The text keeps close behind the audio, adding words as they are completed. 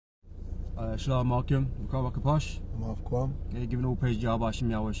Shalom Malcolm, Napash. Okay, giving all praise to Yahweh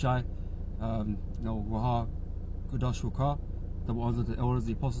Hashem Yahweh Shai. Waha, Kudash Waka. Double honor to the elders,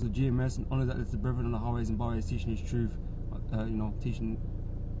 the apostles of GMS, and honor that it's the brethren on the highways and byways teaching His truth, teaching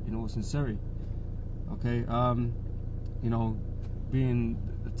in all sincerity. Okay, being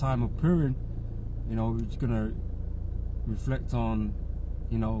the time of Purim, we're just gonna reflect on,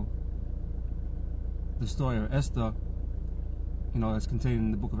 the story of Esther, as contained in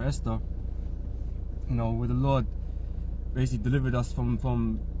the book of Esther, where the Lord basically delivered us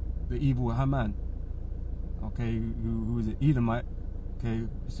from the evil Haman, okay, who was an Edomite, okay,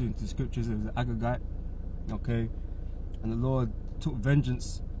 pursuant to the scriptures, it was an Agagite, okay, and the Lord took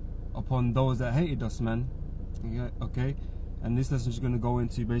vengeance upon those that hated us, man, okay, and this lesson is going to go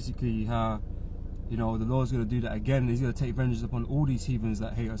into basically how, the Lord's going to do that again. He's going to take vengeance upon all these heathens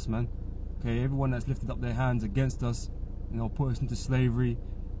that hate us, man, okay, everyone that's lifted up their hands against us, put us into slavery,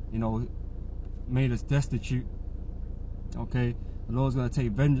 made us destitute, okay, the Lord's going to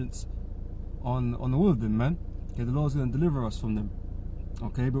take vengeance on all of them, man, okay, the Lord's going to deliver us from them,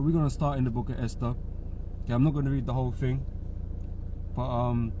 okay, but we're going to start in the book of Esther, okay, I'm not going to read the whole thing, but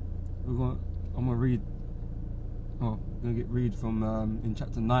I'm going to read from in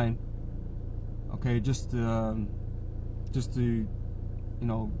chapter 9, okay, just to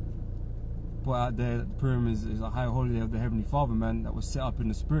put out there that the Purim is a high holiday of the Heavenly Father, man, that was set up in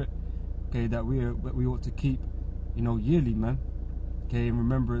the Spirit, okay, that we ought to keep, yearly, man, okay, in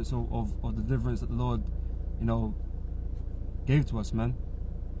remembrance of the deliverance that the Lord, gave to us, man,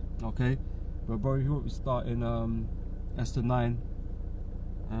 okay. But bro, here we start in Esther 9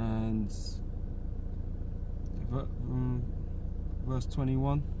 and verse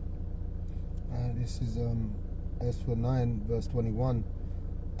 21. This is Esther 9 verse 21.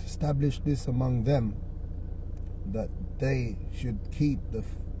 To establish this among them, that they should keep the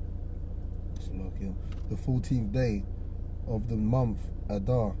 14th day of the month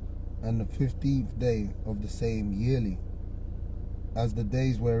Adar, and the 15th day of the same yearly, as the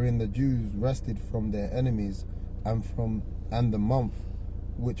days wherein the Jews rested from their enemies, and the month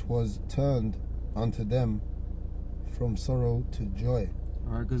which was turned unto them from sorrow to joy.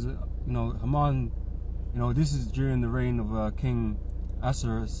 All right, because Haman, this is during the reign of King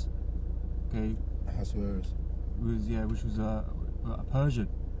Ahasuerus, okay. Ahasuerus, which was a Persian,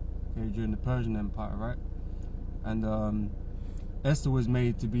 okay, during the Persian Empire, right? And Esther was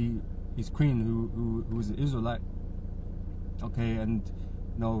made to be his queen, who was an Israelite, okay, and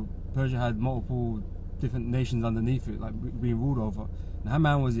Persia had multiple different nations underneath it, like being ruled over. And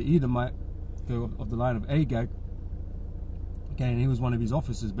Haman was an Edomite, okay, of the line of Agag, okay, and he was one of his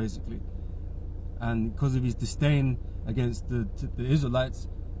officers basically. And because of his disdain against the Israelites,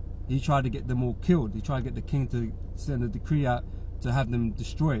 he tried to get them all killed. He tried to get the king to send a decree out to have them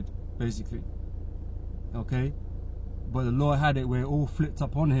destroyed, basically. Okay? But the Lord had it where it all flipped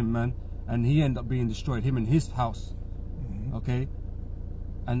up on him, man, and he ended up being destroyed, him and his house. Okay?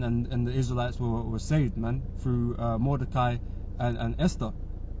 And the Israelites were saved, man, through Mordecai and Esther.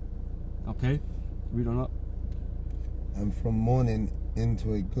 Okay? Read on up. And from morning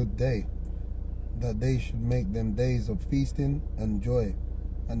into a good day, that they should make them days of feasting and joy,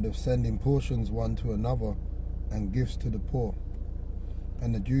 and of sending portions one to another, and gifts to the poor.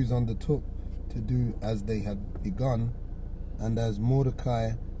 And the Jews undertook to do as they had begun, and as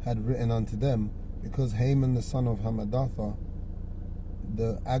Mordecai had written unto them, because Haman the son of Hammedatha,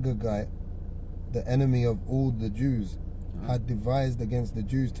 the Agagite, the enemy of all the Jews, had devised against the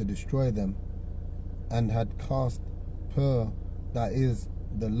Jews to destroy them, and had cast Pur, that is,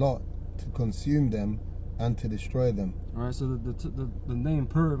 the lot, to consume them and to destroy them. All right, so the name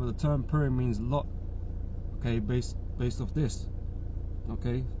Purim, or the term Purim, means lot, okay, based off this,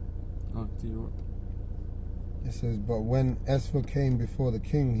 okay. It says, but when Esther came before the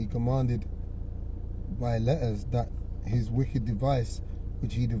king, he commanded by letters that his wicked device,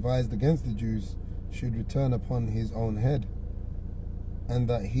 which he devised against the Jews, should return upon his own head, and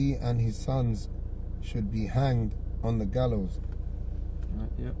that he and his sons should be hanged on the gallows.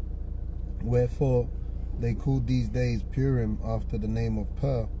 Right, yep. Wherefore they called these days Purim, after the name of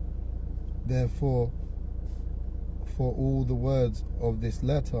Pur. Therefore, for all the words of this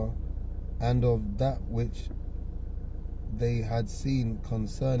letter, and of that which they had seen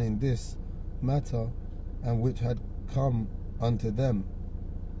concerning this matter, and which had come unto them,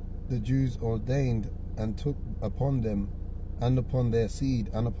 the Jews ordained and took upon them, and upon their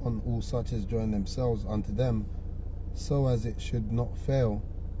seed, and upon all such as join themselves unto them, so as it should not fail,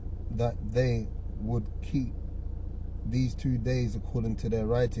 that they would keep these 2 days according to their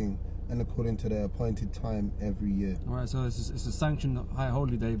writing, and according to their appointed time every year. Alright, so it's a sanctioned high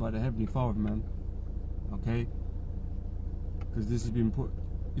holy day by the Heavenly Father, man. Okay? Because this has been put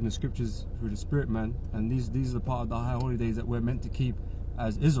in the scriptures through the Spirit, man. And these are the part of the high holy days that we're meant to keep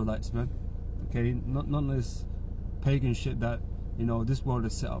as Israelites, man. Okay? None of this pagan shit that, you know, this world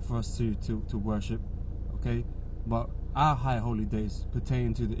has set up for us to worship. Okay? But our high holy days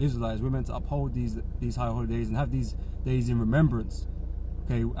pertain to the Israelites. We're meant to uphold these high holy days and have these days in remembrance.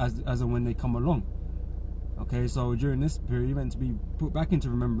 Okay, as and when they come along. Okay, so during this period, you're meant to be put back into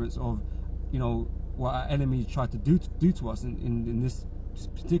remembrance of, you know, what our enemies tried to do to us. In this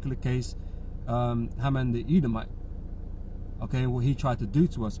particular case, Haman the Edomite. Okay, what he tried to do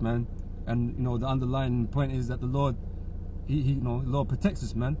to us, man. And you know, the underlying point is that the Lord, the Lord protects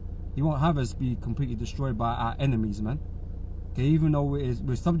us, man. He won't have us be completely destroyed by our enemies, man. Okay, even though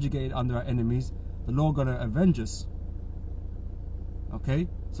we're subjugated under our enemies, the Lord gonna avenge us. Okay,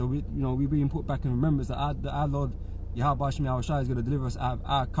 so we're being put back in remembrance that our Lord Yahweh is going to deliver us out of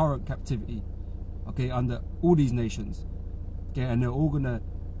our current captivity. Okay, under all these nations. Okay, and they're all going to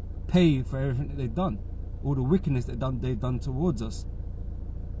pay for everything that they've done, all the wickedness that they've done towards us.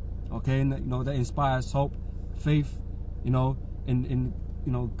 Okay, and that inspires hope, faith. In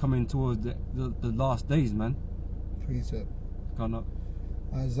coming towards the last days, man. Precept. Can't up.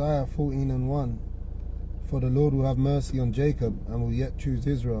 Isaiah 14:1. For the Lord will have mercy on Jacob and will yet choose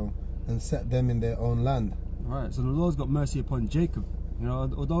Israel and set them in their own land. Right, so the Lord's got mercy upon Jacob.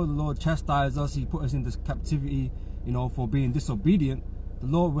 Although the Lord chastised us, he put us into captivity, for being disobedient, the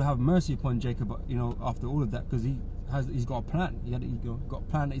Lord will have mercy upon Jacob, after all of that, because he's got a plan. He's got a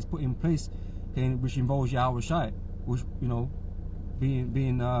plan that he's put in place, okay, which involves Yahweh Shai, which,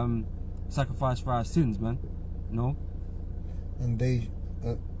 being sacrificed for our sins, man. And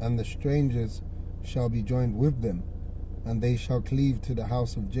the strangers shall be joined with them, and they shall cleave to the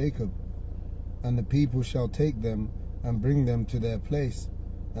house of Jacob, and the people shall take them and bring them to their place,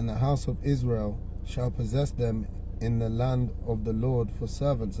 and the house of Israel shall possess them in the land of the Lord for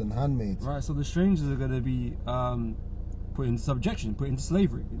servants and handmaids. Right, so the strangers are going to be put into subjection, put into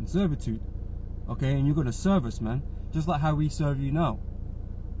slavery, in servitude. Okay, and you're going to serve us, man, just like how we serve you now.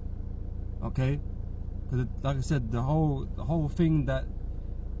 Okay, because like I said, the whole thing that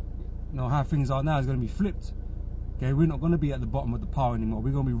how things are now is going to be flipped. Okay, we're not going to be at the bottom of the pile anymore.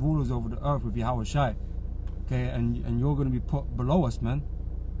 We're going to be rulers over the earth with Yahweh Shai. Okay, and you're going to be put below us, man.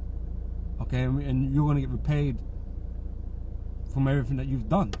 Okay, and you're going to get repaid from everything that you've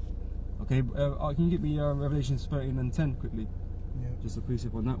done. Okay, can you get me Revelations 13:10 quickly? Yeah. Just a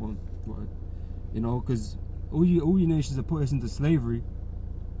precept on that one. Because all you nations have put us into slavery.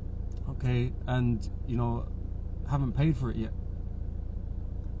 Okay, and haven't paid for it yet.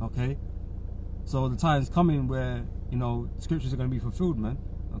 Okay, so the time's coming where scriptures are going to be fulfilled, man.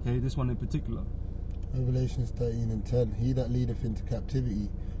 Okay, this one in particular. Revelations 13:10. He that leadeth into captivity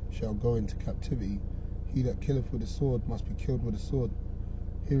shall go into captivity. He that killeth with the sword must be killed with the sword.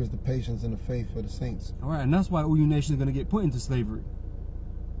 Here is the patience and the faith for the saints. All right, and that's why all you nations are going to get put into slavery,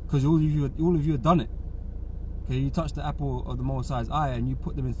 because all of you have done it. Okay, you touched the apple of the Most High's eye and you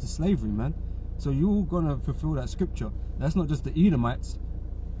put them into slavery, man. So you're going to fulfill that scripture. That's not just the Edomites.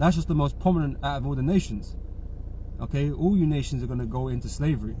 That's just the most prominent out of all the nations. Okay, all you nations are going to go into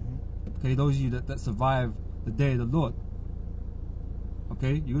slavery. Okay, those of you that survive the day of the Lord.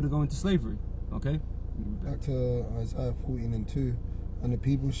 Okay, you're going to go into slavery. Okay. Back to Isaiah 14:2. And the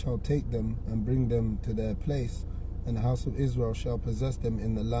people shall take them and bring them to their place, and the house of Israel shall possess them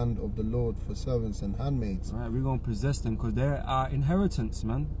in the land of the Lord for servants and handmaids. All right, we're going to possess them because they're our inheritance,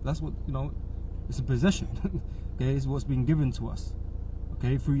 man. That's what, it's a possession. Okay, it's what's been given to us.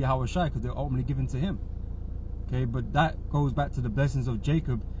 Okay, through Yahweh Shai, because they're ultimately given to him. Okay, but that goes back to the blessings of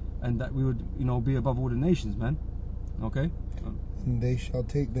Jacob, and that we would, be above all the nations, man. Okay? And they shall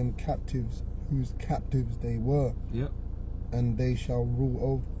take them captives, whose captives they were. Yep. And they shall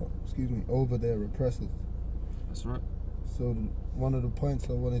rule over their oppressors. That's right. So one of the points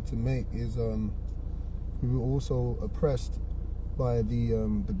I wanted to make is we were also oppressed by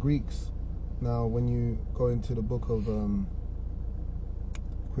the Greeks. Now, when you go into the book of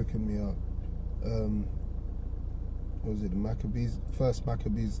quicken me up, what was it, the Maccabees, First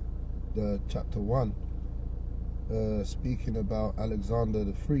Maccabees, chapter 1, speaking about Alexander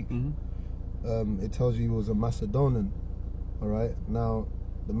the Freak. It tells you he was a Macedonian. All right. Now,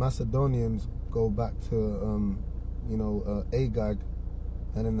 the Macedonians go back to Agag,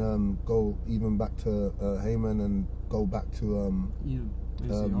 and then go even back to Haman, and go back to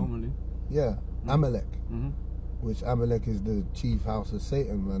Amalek, which Amalek is the chief house of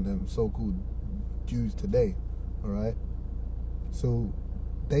Satan and them so-called Jews today. All right. So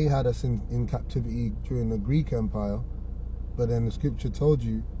they had us in captivity during the Greek Empire, but then the scripture told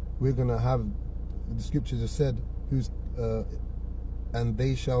you we're going to have, the scripture just said, and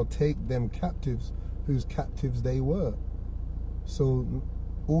they shall take them captives whose captives they were. So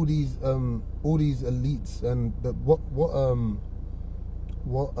all these elites and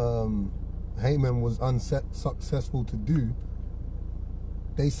what Haman was unsuccessful to do,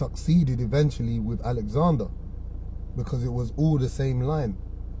 they succeeded eventually with Alexander, because it was all the same line.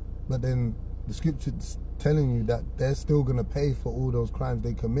 But then the scripture's telling you that they're still going to pay for all those crimes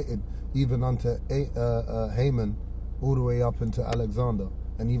they committed, even unto Haman, all the way up into Alexander,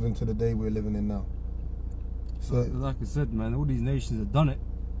 and even to the day we're living in now. So, like I said, man, all these nations have done it.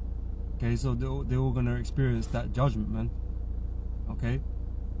 Okay, so they're all going to experience that judgment, man. Okay?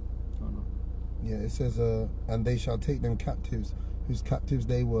 Yeah, it says, and they shall take them captives, whose captives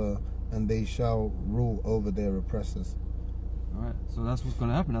they were, and they shall rule over their oppressors. Alright, so that's what's going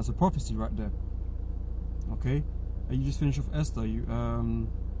to happen. That's a prophecy right there. Okay? And you just finished off Esther,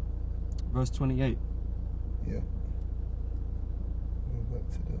 verse 28. Yeah. Go back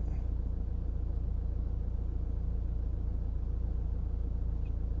to that.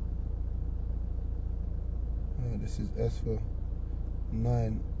 This is Esther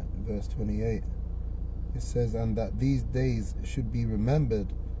 9, verse 28. It says, and that these days should be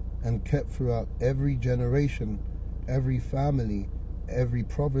remembered and kept throughout every generation, every family, every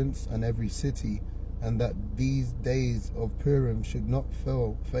province, and every city, and that these days of Purim should not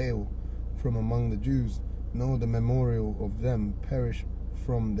fail from among the Jews, nor the memorial of them perish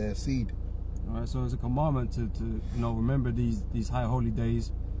from their seed. All right, so it's a commandment to remember these high holy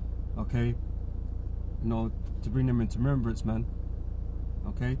days, okay? To bring them into remembrance, man.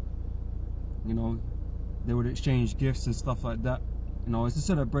 Okay? They would exchange gifts and stuff like that. It's a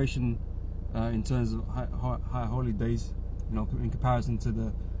celebration in terms of high holy days, in comparison to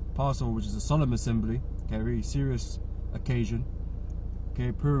the Passover, which is a solemn assembly, okay, a really serious occasion.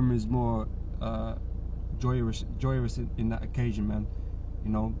 Okay, Purim is more joyous in that occasion, man.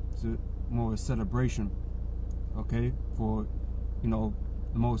 It's more a celebration, okay, for the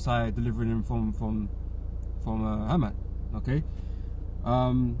Most High delivering him from Haman, okay.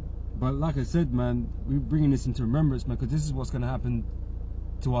 But like I said, man, we're bringing this into remembrance, man, because this is what's going to happen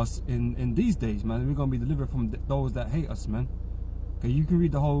to us in these days, man. We're going to be delivered from those that hate us, man. Okay, you can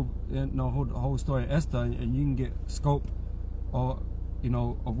read the whole story of Esther, and you can get scope of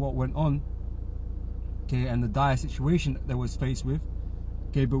what went on, okay, and the dire situation that they was faced with,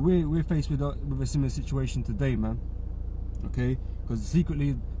 okay. But we're faced with a similar situation today, man. Okay, because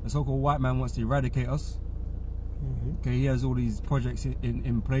secretly the so-called white man wants to eradicate us. Okay, he has all these projects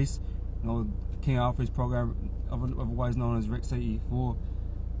in place. King Alfred's program, otherwise known as Rex 84,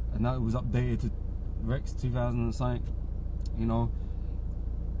 and that was updated to Rex 2009.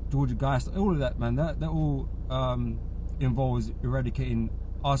 Georgia Geist, all of that, man. That all involves eradicating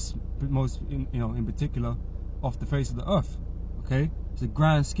us, most in particular, off the face of the earth. Okay, it's a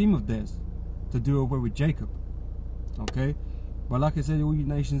grand scheme of theirs to do away with Jacob. Okay, but like I said, all you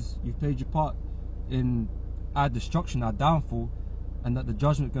nations, you've played your part in our destruction, our downfall, and that the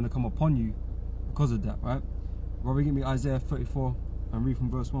judgment is going to come upon you because of that, right? Robbie, give me Isaiah 34 and read from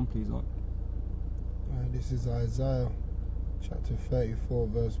verse 1, please. This is Isaiah chapter 34,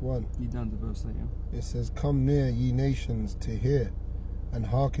 verse 1. You down to verse 8, yeah? It says, come near, ye nations, to hear, and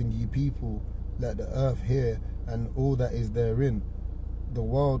hearken, ye people, let the earth hear, and all that is therein, the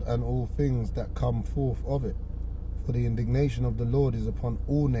world and all things that come forth of it. For the indignation of the Lord is upon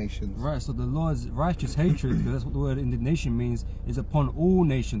all nations. Right, so the Lord's righteous hatred, because that's what the word indignation means, is upon all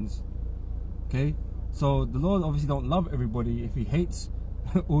nations. Okay? So the Lord obviously don't love everybody if he hates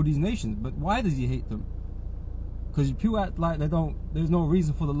all these nations. But why does he hate them? Because people act like there's no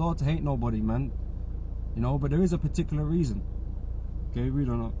reason for the Lord to hate nobody, man. But there is a particular reason. Okay, read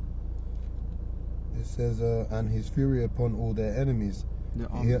on up. It says, and his fury upon all their enemies.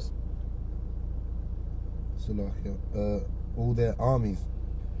 Their armies. All their armies.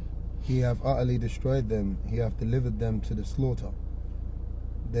 He hath utterly destroyed them, he hath delivered them to the slaughter.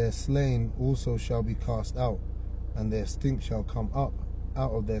 Their slain also shall be cast out, and their stink shall come up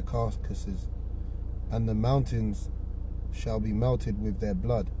out of their carcasses, and the mountains shall be melted with their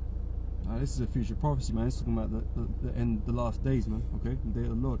blood. Now, this is a future prophecy, man. It's talking about the end, the last days, man. Okay, the day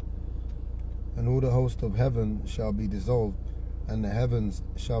of the Lord. And all the host of heaven shall be dissolved, and the heavens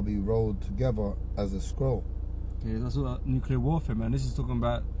shall be rolled together as a scroll. Okay, that's all that nuclear warfare, man. This is talking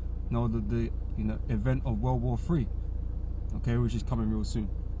about the event of World War III. Okay, which is coming real soon.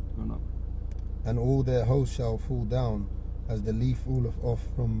 Going up. And all their hosts shall fall down, as the leaf falleth off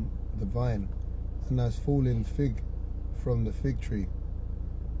from the vine, and as fallen fig from the fig tree.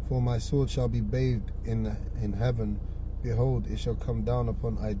 For my sword shall be bathed in heaven. Behold, it shall come down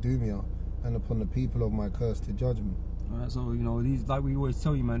upon Idumea and upon the people of my curse to judgment. Alright, so, you know, these, like we always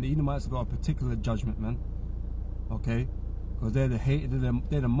tell you, man, the Edomites got a particular judgment, man. Okay? Because they're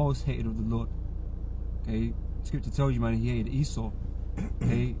the most hated of the Lord. Okay? Scripture tells you, man, he hated Esau.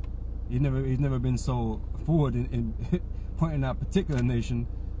 Okay? He's never been so forward in pointing out particular nation.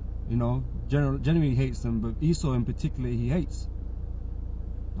 You know, generally he hates them, but Esau in particular he hates.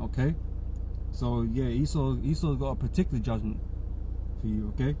 Okay? So yeah, Esau's got a particular judgment for you,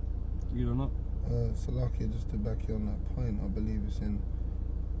 okay? You don't know? Salakia, just to back you on that point, I believe it's in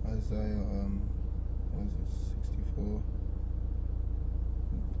Isaiah, what is it, 64?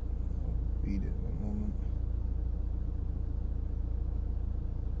 I'll read it one moment.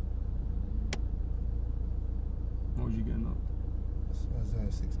 What was you getting up? It's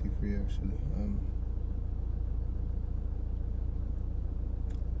Isaiah 63 actually.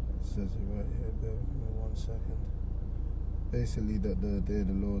 It says it right here, bear with me 1 second. Basically that the day of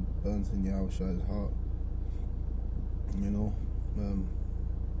the Lord burns in Yahushua's heart. You know?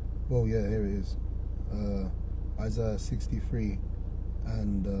 Well, yeah, here it is. Isaiah 63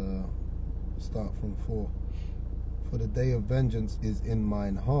 and start from 4. For the day of vengeance is in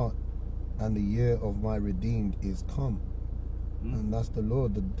mine heart, and the year of my redeemed is come. And that's the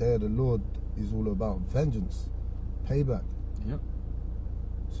Lord. The day of the Lord is all about vengeance, payback. Yep.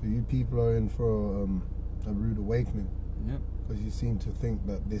 So you people are in for a rude awakening. Yep. Because you seem to think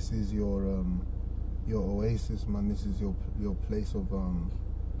that this is your oasis, man. This is your place of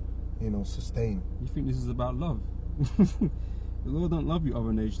you know, sustain. You think this is about love? The Lord don't love you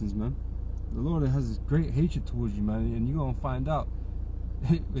other nations, man. The Lord has this great hatred towards you, man, and you're gonna find out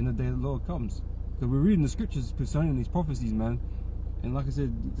when the day of the Lord comes. Because we're reading the scriptures concerning these prophecies, man, and like I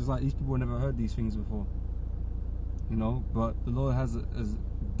said, it's like these people have never heard these things before. You know, but the Lord has a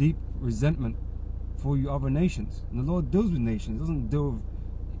deep resentment for you other nations, and the Lord deals with nations. He doesn't deal with.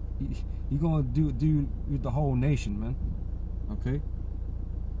 He's gonna do with the whole nation, man. Okay.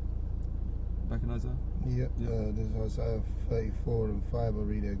 Back in Isaiah. Yep. There's Isaiah 34 and 5. I'll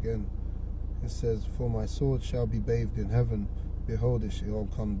read it again. It says, "For my sword shall be bathed in heaven. Behold, it shall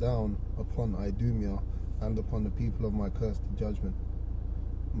come down upon Idumea and upon the people of my curse to judgment.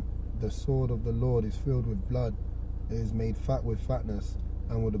 The sword of the Lord is filled with blood. It is made fat with fatness,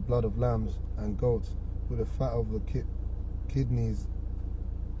 and with the blood of lambs and goats, with the fat of the kidneys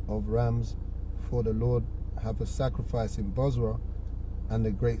of rams. For the Lord hath a sacrifice in Bozrah, and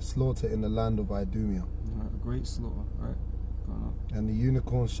a great slaughter in the land of Idumea." A great slaughter, right? Going on. "And the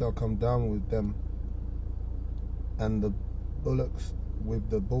unicorns shall come down with them, and the bullocks with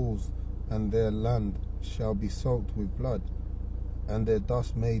the bulls, and their land shall be soaked with blood, and their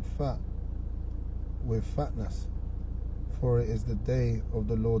dust made fat with fatness. For it is the day of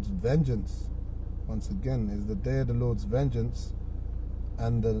the Lord's vengeance." Once again, it is the day of the Lord's vengeance,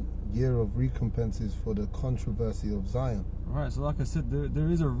 and the year of recompenses for the controversy of Zion. Alright, so like I said, there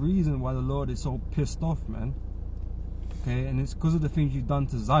is a reason why the Lord is so pissed off, man. Okay, and it's because of the things you've done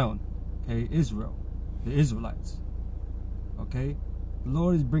to Zion. Okay, Israel, the Israelites. Okay, the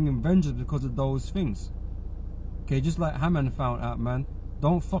Lord is bringing vengeance because of those things. Okay, just like Haman found out, man.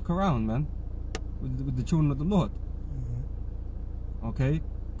 Don't fuck around, man, with the children of the Lord. Okay,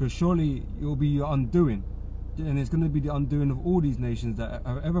 because surely it will be your undoing, and it's going to be the undoing of all these nations that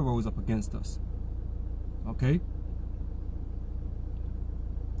have ever rose up against us. Okay.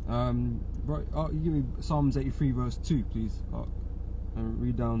 Right, give me Psalms 83 verse 2, please, and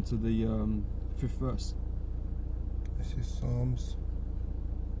read down to the 5th verse. This is Psalms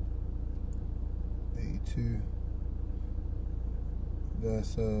 82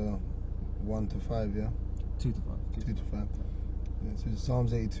 verse 1 to 5, yeah? 2 to 5. 2 to 5. This is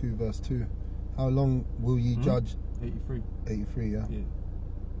Psalms 82 verse 2. "How long will ye judge?" 83. 83, yeah? Yeah.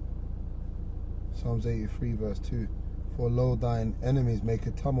 Psalms 83 verse 2. "For lo, thine enemies make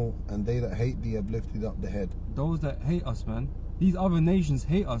a tumult, and they that hate thee have lifted up the head." Those that hate us, man. These other nations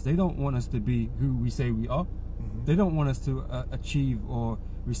hate us. They don't want us to be who we say we are. They don't want us to achieve or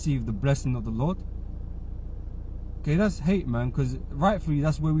receive the blessing of the Lord. Okay, that's hate, man, because rightfully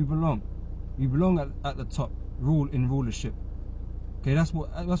that's where we belong. We belong at the top, in rulership. Okay, that's what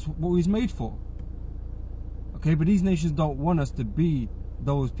we was made for. Okay, but these nations don't want us to be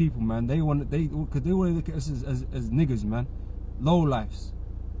those people, man. They want to look at us as niggas, man, low lives.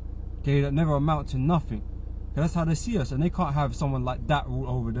 Okay, that never amount to nothing. Okay, that's how they see us, and they can't have someone like that rule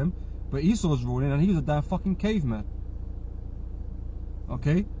over them. But Esau's ruling, and he was a damn fucking caveman.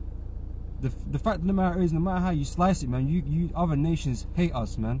 Okay, the fact of the matter is, no matter how you slice it, man, you other nations hate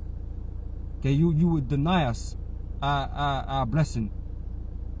us, man. Okay, you would deny us our blessing.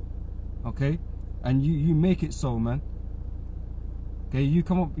 Okay, and you make it so, man. Okay, you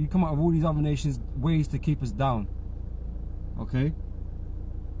come up with all these other nations ways to keep us down. Okay,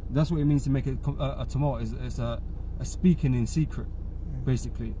 that's what it means to make a tumult. It's a speaking in secret,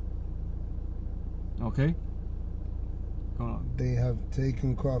 basically. Okay, go on. They have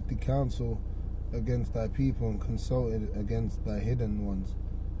taken crafty counsel against thy people and consulted against thy hidden ones.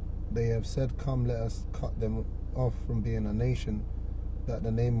 They have said, come, let us cut them off from being a nation, that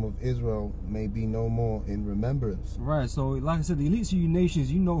the name of Israel may be no more in remembrance. Right, so like I said, the elites of you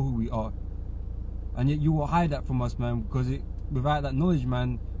nations, you know who we are. And yet you will hide that from us, man, because without that knowledge,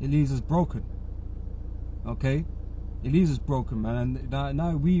 man, it leaves us broken. Okay? It leaves us broken, man. And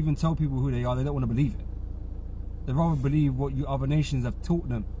now we even tell people who they are, they don't want to believe it. They rather believe what you other nations have taught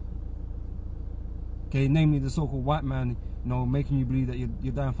them. Okay, namely the so-called white man, you know, making you believe that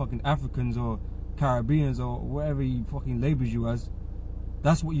you're damn fucking Africans or Caribbeans or whatever he fucking labels you as.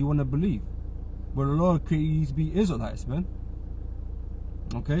 That's what you want to believe. But the Lord created you to be Israelites, man.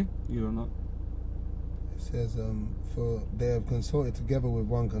 Okay? You don't know. It says, for they have consulted together with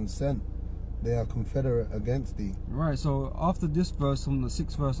one consent. They are confederate against thee. Right, so after this verse, from the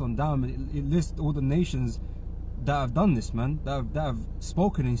 6th verse on down, it lists all the nations that have done this, man. That have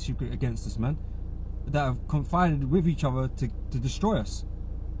spoken in secret against us, man. That have confided with each other to destroy us.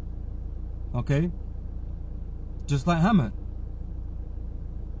 Okay? Just like Haman.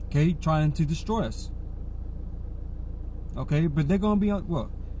 Okay, trying to destroy us. Okay, but they're gonna be well.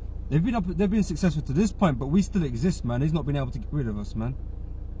 They've been successful to this point, but we still exist, man. They've not been able to get rid of us, man.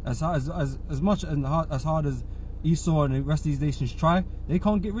 As much and as hard as Esau and the rest of these nations try, they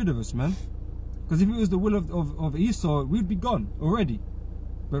can't get rid of us, man. Because if it was the will of Esau, we'd be gone already.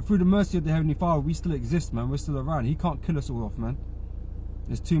 But through the mercy of the Heavenly Father, we still exist, man. We're still around. He can't kill us all off, man.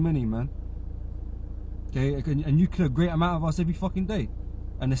 There's too many, man. Okay, and you kill a great amount of us every fucking day.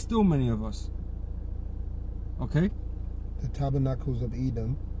 And there's still many of us. Okay? The tabernacles of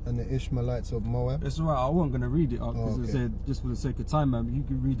Edom and the Ishmaelites of Moab. That's alright, I wasn't going to read it up because I said, just for the sake of time, man, you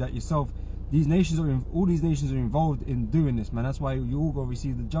can read that yourself. These nations all these nations are involved in doing this, man. That's why you all got to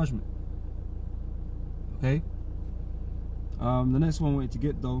receive the judgment. Okay? The next one I wanted to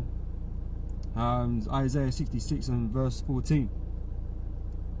get, though, is Isaiah 66 and verse 14.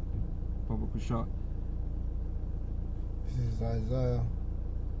 Probably shot. This is Isaiah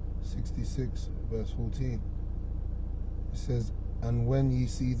 66 verse 14. It says, and when ye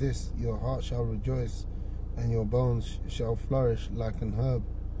see this, your heart shall rejoice, and your bones shall flourish like an herb,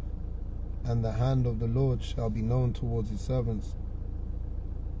 and the hand of the Lord shall be known towards his servants,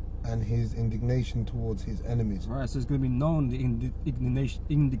 and his indignation towards his enemies. Right, so it's going to be known, the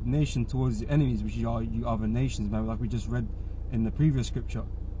indignation towards the enemies, which are you other nations, man, like we just read in the previous scripture.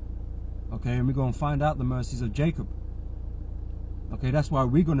 Okay, and we're going to find out the mercies of Jacob. Okay, that's why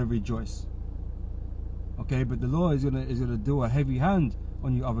we're going to rejoice. Okay, but the Lord is gonna do a heavy hand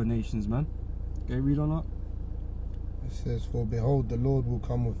on you other nations, man. Okay, read on that. It says, for behold, the Lord will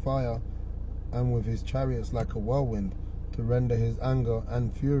come with fire, and with his chariots like a whirlwind, to render his anger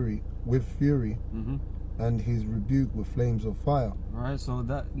and fury with fury, and his rebuke with flames of fire. Right, so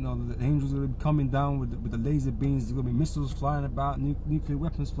that, you know, the angels will be coming down with the laser beams. There's gonna be missiles flying about, nuclear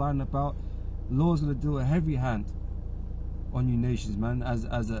weapons flying about. The Lord's gonna do a heavy hand on you nations, man, as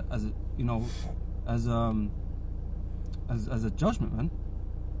a you know, as a judgment, man,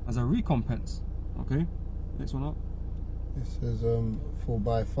 as a recompense. Okay, next one up. It says, for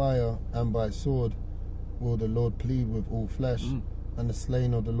by fire and by sword will the Lord plead with all flesh, and the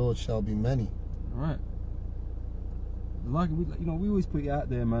slain of the Lord shall be many. All right. Like, you know, we always put it out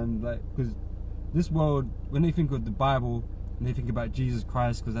there, man, like, because this world, when they think of the Bible and they think about Jesus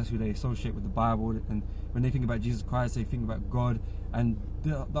Christ, because that's who they associate with the Bible, and when they think about Jesus Christ, they think about God, and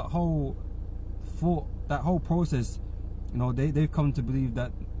that whole thought, that whole process, you know, they've come to believe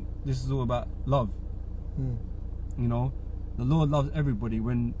that this is all about love. You know, the Lord loves everybody.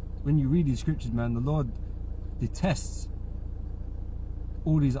 When you read these scriptures, man, the Lord detests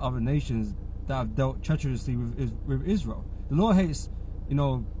all these other nations that have dealt treacherously with Israel. The Lord hates, you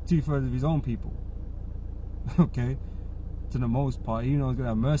know, 2/3 of his own people. Okay, to the most part, you know, he's gonna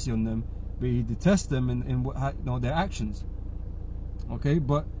have mercy on them, but he detests them in what, you know, their actions. Okay,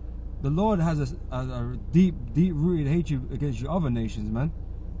 but the Lord has a deep rooted hatred against your other nations, man.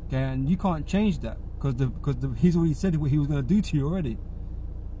 Okay, and you can't change that because he's already said what he was gonna do to you already.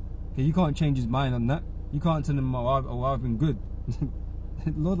 Okay, you can't change his mind on that. You can't tell him, oh, I've been good.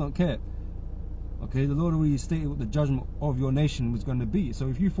 The Lord don't care. Okay, the Lord already stated what the judgment of your nation was going to be. So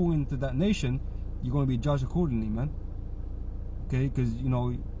if you fall into that nation, you're going to be judged accordingly, man. Okay, because, you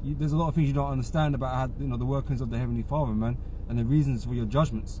know, there's a lot of things you don't understand about how, you know, the workings of the Heavenly Father, man, and the reasons for your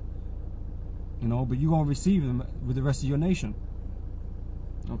judgments. you know, but you're going to receive them with the rest of your nation.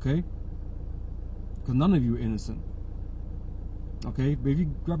 Okay? Because none of you are innocent. Okay? But if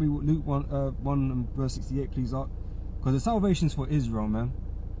you grab me Luke 1 and verse 68, please, because the salvation is for Israel, man.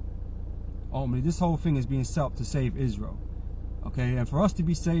 Ultimately, this whole thing is being set up to save Israel. Okay? And for us to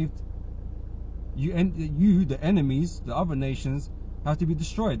be saved, you, the enemies, the other nations, have to be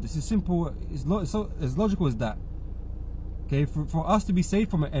destroyed. This is simple. It's as logical as that. Okay? For us to be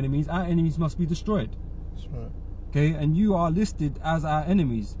saved from our enemies must be destroyed. That's right. Okay? And you are listed as our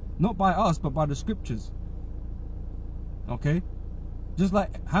enemies. Not by us, but by the scriptures. Okay? Just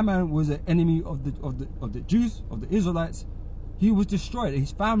like Haman was an enemy of the Jews, of the Israelites, he was destroyed.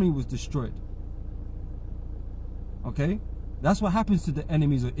 His family was destroyed. Okay? That's what happens to the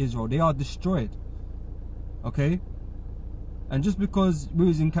enemies of Israel. They are destroyed. Okay? And just because we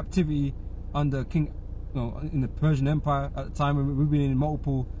was in captivity under King, in the Persian Empire at the time, and we've been in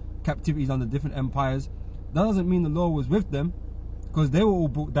multiple captivities under different empires, that doesn't mean the Lord was with them, because they were all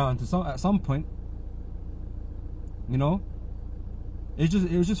brought down to at some point. You know? It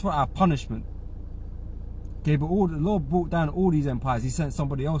was just for our punishment. Okay, but the Lord brought down all these empires. He sent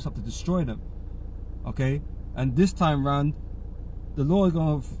somebody else up to destroy them. Okay? And this time round, the Lord is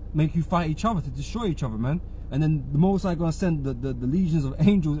going to make you fight each other to destroy each other, man. And then the Most High going to send the legions of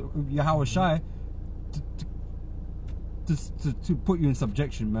angels of Yahushai to put you in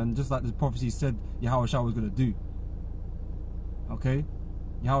subjection, man. Just like the prophecy said Yahushai was going to do. Okay?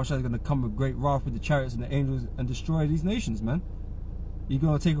 Yahushua is going to come with great wrath with the chariots and the angels and destroy these nations, man. You're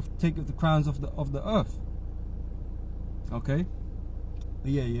going to take up the crowns of the earth. Okay?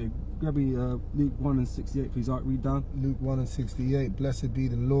 But yeah. Grab me Luke 1 and 68, please. Art, read down. Luke 1 and 68. Blessed be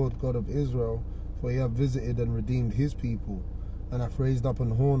the Lord God of Israel, for he hath visited and redeemed his people, and hath raised up an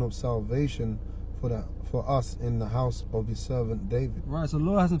horn of salvation for us in the house of his servant David. Right, so the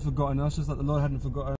Lord hasn't forgotten us, just like the Lord hadn't forgotten